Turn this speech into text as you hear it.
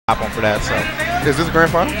hop on for that. So. Is this a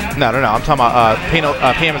grand final? No. I'm talking about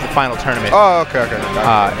PM is the final tournament. Oh, okay.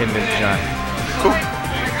 In this joint. Cool.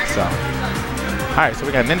 So. All right, so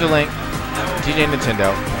we got NinjaLink, DJ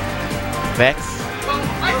Nintendo, Vex,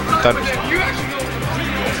 Thunderstorm.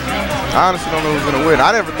 I honestly don't know who's gonna win.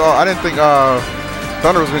 I didn't think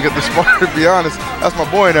Thunder was gonna get this far. To be honest, that's my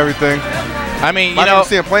boy and everything. I mean, I never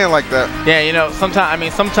see him playing like that. Yeah, you know,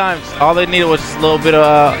 sometimes all they needed was just a little bit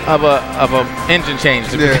of a engine change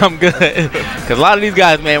to become good. Because a lot of these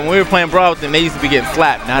guys, man, when we were playing Brawl with them, they used to be getting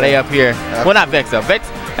slapped. Now they up here. Absolutely. Well, not Vex up. Vex,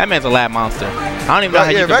 that man's a lab monster. I don't even know how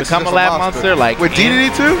you can become a lab monster. Like with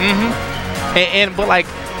DDD too. But like,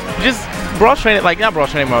 just Brawl training, like not Brawl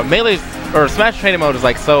training mode, Melee or Smash training mode is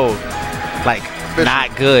like so, like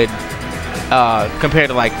not good. Compared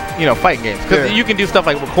to like fighting games, because you can do stuff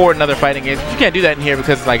like record in other fighting games. You can't do that in here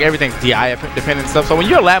because like everything's DI dependent and stuff. So when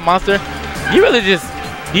you're a lab monster, you really just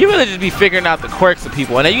be figuring out the quirks of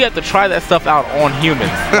people, and then you have to try that stuff out on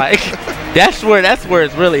humans. Like that's where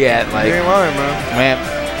it's really at. Like, you ain't lying, man.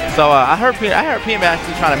 So I heard PM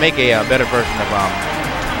actually trying to make a better version of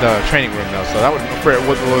the training room though. So that would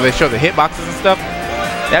where they show the hitboxes and stuff.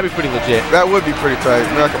 That'd be pretty legit. That would be pretty tight.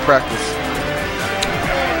 Maybe I could practice.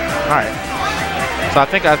 All right. So I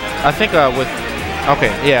think with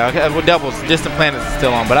doubles, Distant Planets is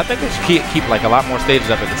still on, but I think they should keep like a lot more stages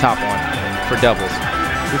up at the top one for doubles.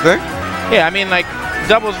 You think? Yeah, I mean like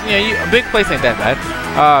doubles, a big place ain't that bad.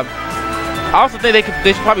 I also think they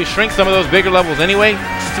should probably shrink some of those bigger levels anyway,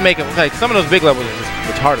 just to make it like some of those big levels are just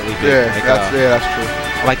retardedly big. Yeah, like, that's true.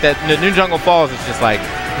 Like that New Jungle Falls is just like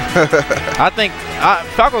I think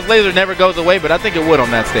Falco's laser never goes away, but I think it would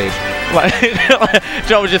on that stage. Like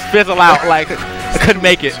Joe would just fizzle out. Like I couldn't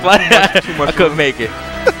make it. Like too much I couldn't make it.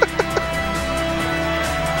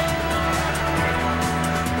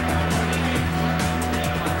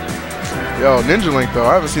 Yo, NinjaLink though,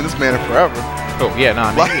 I haven't seen this man in forever. Oh yeah,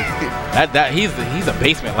 nah, he's a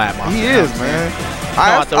basement lab monster. He is, man.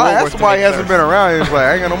 I asked why he hasn't been around. He was like,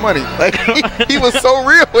 I ain't got no money. Like he was so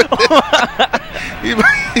real with it.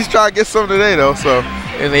 He's trying to get some today though. So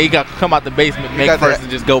and then he got to come out the basement, make first, and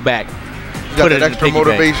just go back. He got that extra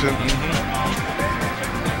motivation.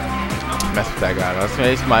 Mess with that guy.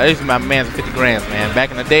 This is my man's 50 grands, man.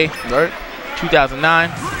 Back in the day, right? 2009.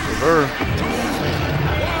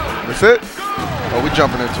 That's it. Oh, we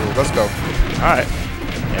jumping into it. Let's go. All right.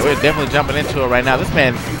 Yeah, we're definitely jumping into it right now. This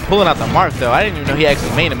man pulling out the mark, though. I didn't even know he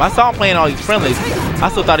actually made him. I saw him playing all these friendlies. I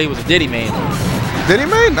still thought he was a Diddy main. Diddy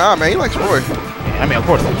main? Nah, man. He likes Roy. I mean, of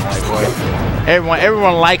course he likes Roy.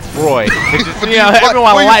 Everyone likes Roy.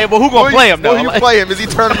 Everyone likes him, but who gonna play him, though? Will you play him? Is he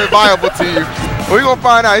tournament viable to you? Well, we're gonna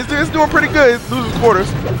find out. He's doing pretty good. He's losing quarters.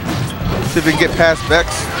 See if we can get past Vex.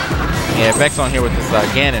 Yeah, Vex on here with this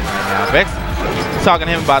Ganon right now. Vex talking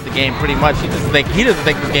to him about the game pretty much. He doesn't think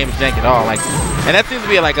this game is jank at all. Like, and that seems to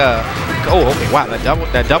be like a wow, that double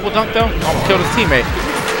dunk though almost killed his teammate.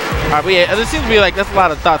 All right, but yeah, there seems to be like that's a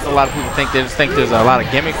lot of thoughts. A lot of people think they just think there's a lot of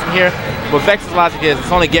gimmicks in here. But Vex's logic is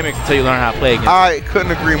it's only gimmicks until you learn how to play against. I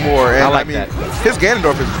couldn't agree more. And I mean, that. His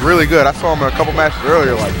Ganondorf is really good. I saw him in a couple matches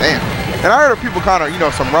earlier. Like, damn. And I heard of people kind of,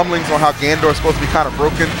 some rumblings on how Ganondorf's supposed to be kind of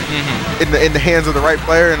broken in the hands of the right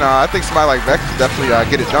player. And I think somebody like Vex could definitely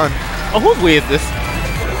get it done. Oh, whose way is this?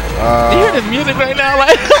 You hear this music right now?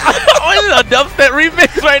 Like, oh, is it a dubstep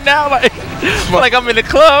remix right now? Like I'm in the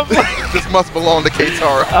club. This must belong to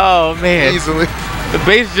KTAR. Oh man, easily. The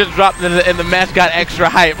bass just dropped and the match got extra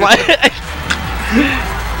hype. Like,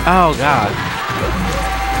 oh god.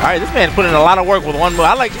 All right, this man put in a lot of work with one move.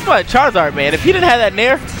 I like Charizard, man. If he didn't have that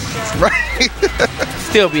nair, right,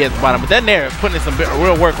 still be at the bottom. But that nair putting in some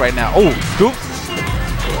real work right now. Oh, scoops.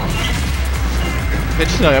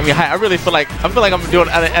 I mean, I really feel like I'm doing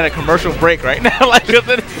at a commercial break right now. Like, he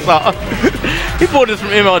pulled this from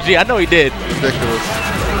MLG. I know he did. Ridiculous.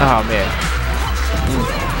 Oh man.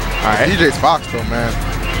 All right. DJ's Fox though, man,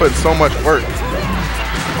 putting so much work.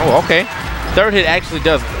 Oh, okay. Third hit actually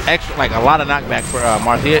does like a lot of knockback for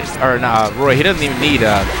Roy. He doesn't even need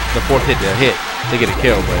the fourth hit to hit to get a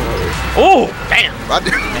kill. But oh, damn! Man,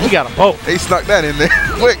 he got them both. They snuck that in there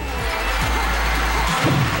quick.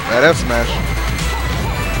 That F smash.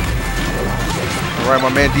 All right,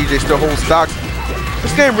 my man DJ still holds stocks.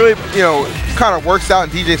 This game really, kind of works out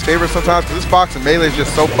in DJ's favor sometimes because this Fox and Melee is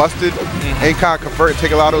just so busted and kind of convert and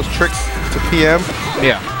take a lot of those tricks to PM.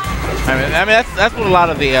 Yeah. I mean that's what a lot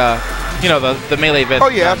of the the Melee vets. Oh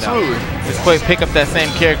yeah, absolutely. Just pick up that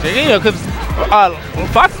same character, because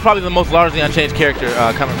Fox is probably the most largely unchanged character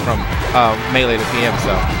coming from Melee to PM.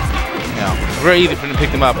 So very easy for them to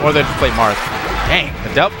pick them up, or they just play Mars. Dang,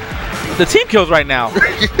 the team kills right now.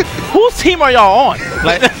 Whose team are y'all on?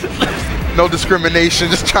 Like, No discrimination,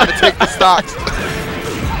 just trying to take the stocks.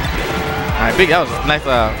 All right, big. That was a nice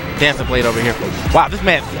dancing blade over here. Wow, this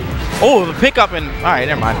man. Oh, the pickup and. All right,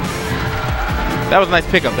 never mind. That was a nice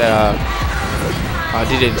pickup that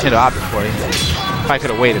DJ Nintendo opted for you. Probably could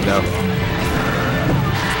have waited though.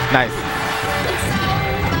 Nice.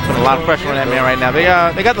 Putting a lot of pressure on that man right now.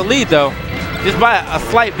 They got the lead though, just by a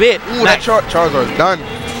slight bit. Ooh, nice. That Charizard's done.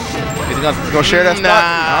 He's gonna share that spot.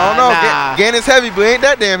 I don't know. Ganon's heavy, but ain't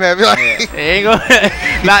that damn heavy. Like, ain't gonna.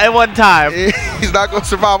 Not at one time. He's not gonna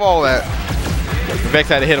survive all that. Vex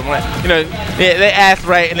had to hit him. You know, they asked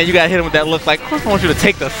right, and then you got to hit him with that look like, of course I want you to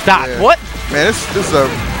take the stock. Yeah. What? Man, this is a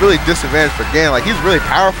really disadvantage for Ganon. Like, he's really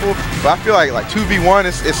powerful, but I feel like 2v1,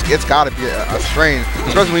 it's got to be a strain,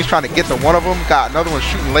 especially when he's trying to get to one of them. Got another one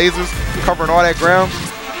shooting lasers, covering all that ground.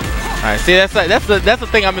 All right, see, that's the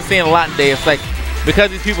thing I've been seeing a lot today. It's like,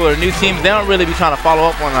 because these people are new teams, they don't really be trying to follow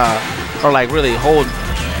up on or like really hold.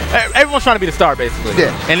 Everyone's trying to be the star, basically.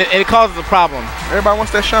 Yeah. And it causes a problem. Everybody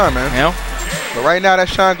wants that shine, man. You know? But right now, that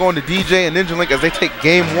shine going to DJ and NinjaLink as they take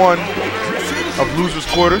game 1 of losers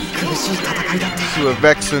quarters. See what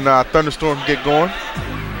Vex and Thunderstorm can get going.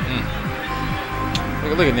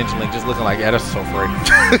 Look at NinjaLink just looking like, yeah, that's so free.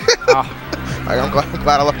 I'm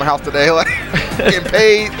glad I left my house today. Like, getting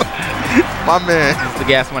paid. My man. It's the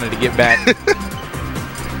gas money to get back.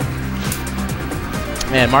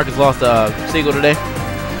 Man, Marcus lost Siegel today.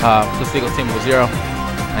 The Siegel's team was 0.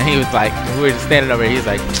 And he was like, we were just standing over here, he's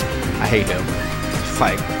like, I hate him. It's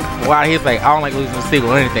like, wow, he's like, I don't like losing to Siegel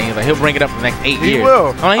or anything. He's like, he'll bring it up for the next 8 years. He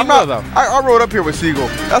will. Oh, he will, though. I rode up here with Siegel.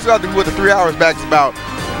 That's what the 3 hours back's about.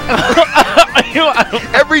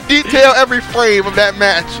 Every detail, every frame of that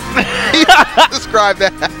match. He described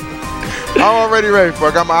that. I'm already ready for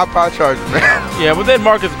it. I got my iPod charger, man. Yeah, but then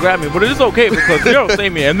Marcus grabbed me. But it's okay because you don't see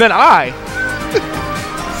me. And then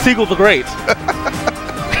Siegel the Great.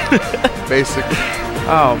 Basically.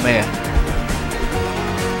 Oh, man.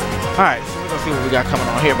 All right, so we're going to see what we got coming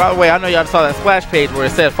on here. By the way, I know y'all saw that splash page where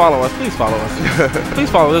it said follow us. Please follow us. Please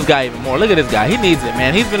follow this guy even more. Look at this guy. He needs it,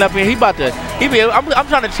 man. He's been up here. I'm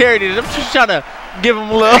trying to charity it. I'm just trying to give him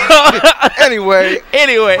a little. Anyway.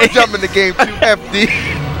 We're jumping to game 2 FD.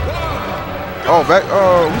 Oh, Vex.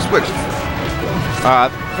 Who switched?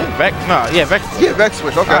 Vex. No, yeah, Vex. Yeah, Vex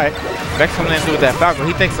switched. Okay. All right. Vex coming in with that Falco.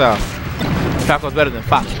 He thinks Falco's better than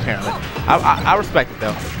Fox, apparently. I respect it,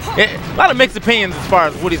 though. A lot of mixed opinions as far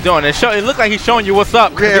as what he's doing. It looks like he's showing you what's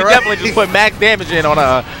up. Because he definitely just put max damage in on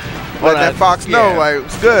a... Let that Fox know, like,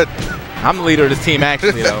 it's good. I'm the leader of this team,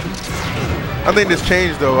 actually, though. I think this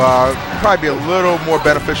change, though, probably be a little more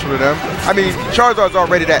beneficial to them. I mean, Charizard's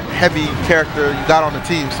already that heavy character you got on the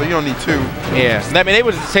team, so you don't need 2. Yeah. I mean, they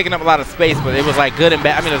were just taking up a lot of space, but it was, like, good and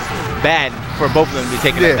bad. I mean, it was bad for both of them to be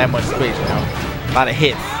taking up that much space, you know. A lot of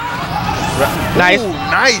hits. Nice. Ooh,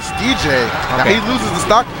 nice, DJ. Okay. Now, he loses the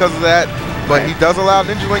stock because of that, but he does allow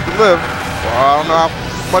NinjaLink to live. Well, I don't know how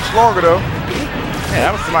much longer, though. Yeah,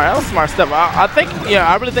 that was smart. That was smart stuff. I think,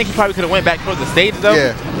 I really think he probably could have went back towards the stage, though.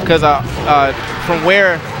 Yeah. Because from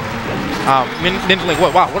where NinjaLink,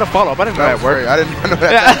 wow, what a follow-up. I didn't know that worked. I didn't know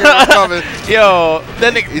that was coming. Yo,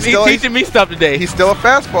 he's teaching me stuff today. He's still a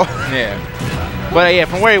fastball. Yeah. But, yeah,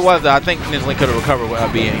 from where he was, I think NinjaLink could have recovered with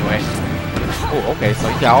B anyway. Oh, okay, so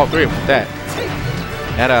you got all 3 of them with that.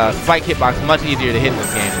 That spike hitbox is much easier to hit in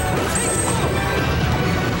this game.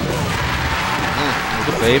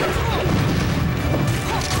 Good save.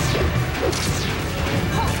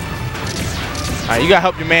 All right, you gotta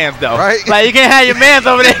help your mans though. Right? Like you can't have your mans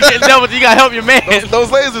over there getting double. You gotta help your mans. Those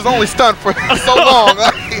lasers only stun for so long.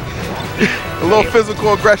 A little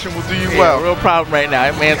physical aggression will do you well. Real problem right now.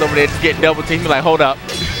 Your man's over there just getting double teamed. Like, hold up,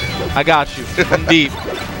 I got you. I'm deep.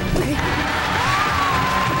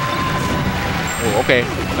 Oh, okay.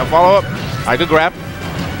 Now follow up. All right, good grab.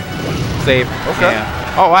 Save. Okay.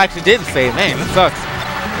 Yeah. Oh, I actually didn't save. Man, that sucks.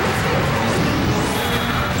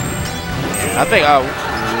 I think,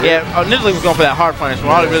 NinjaLink was going for that hard punish.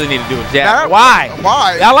 All he really needed to do was jab. Why?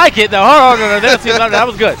 I like it, though. Hold on. That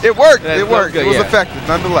was good. It worked. It worked. It was effective,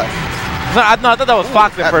 nonetheless. I thought that was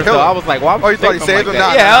Fox at first, though. I was like, why? Oh, you thought he saved him?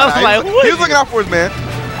 Yeah, I was like, what? He was looking out for his man.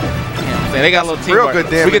 They got a little team. Real good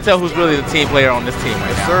damage. We can tell who's really the team player on this team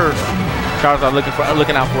right now. Sir. Charizard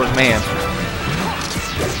looking out for his man.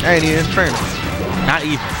 And he is training. Not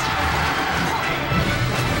even.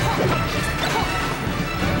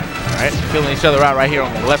 Alright, feeling each other out right here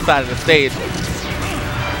on the left side of the stage.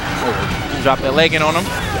 Oh, drop that leg in on him.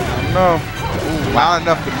 No. Ooh, not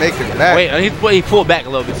enough to make it back. Wait, he pulled back a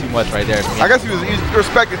little bit too much right there. I guess he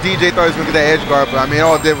respected DJ, thought he was going to get that edge guard, but I mean,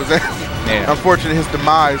 all it did was unfortunately his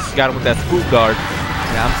demise. Got him with that scoop guard.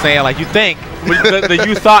 Yeah, I'm saying, like, you think.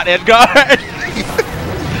 You thought edge guard.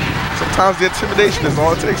 So Sometimes the intimidation is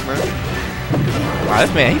all it takes, man. Wow,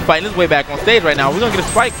 this man, he's fighting his way back on stage right now. We're gonna get a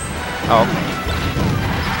spike. Oh.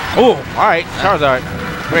 Oh, all right, Charizard.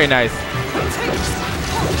 Very nice.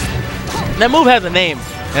 That move has a name,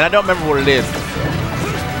 and I don't remember what it is.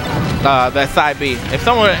 That side B. If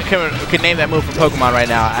someone can name that move for Pokemon right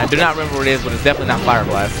now, I do not remember what it is, but it's definitely not Fire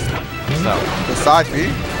Blast. So. The side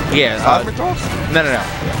B? Yeah.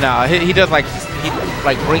 No. He does like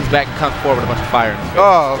brings back and comes forward with a bunch of fire.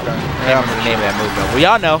 Oh, okay. I don't remember the name of that move though. Well,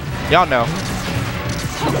 y'all know. Y'all know.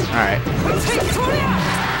 All right.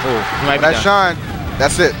 Oh, he might be that done. shine.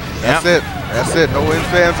 That's it. That's it. That's it. No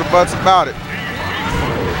ifs, ands, or buts about it.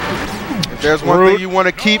 If there's one thing you want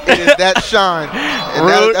to keep, it is that shine.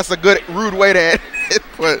 And that's a good rude way to end it.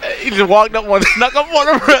 But he just walked up one, snuck up on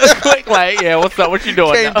him real quick, like, yeah, what's up? What you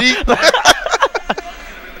doing? Came deep. All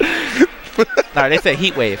right, they said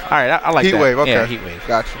heat wave. All right, I like that. Heat wave. Okay. Yeah, heat wave.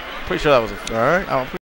 Gotcha. Pretty sure that was all right.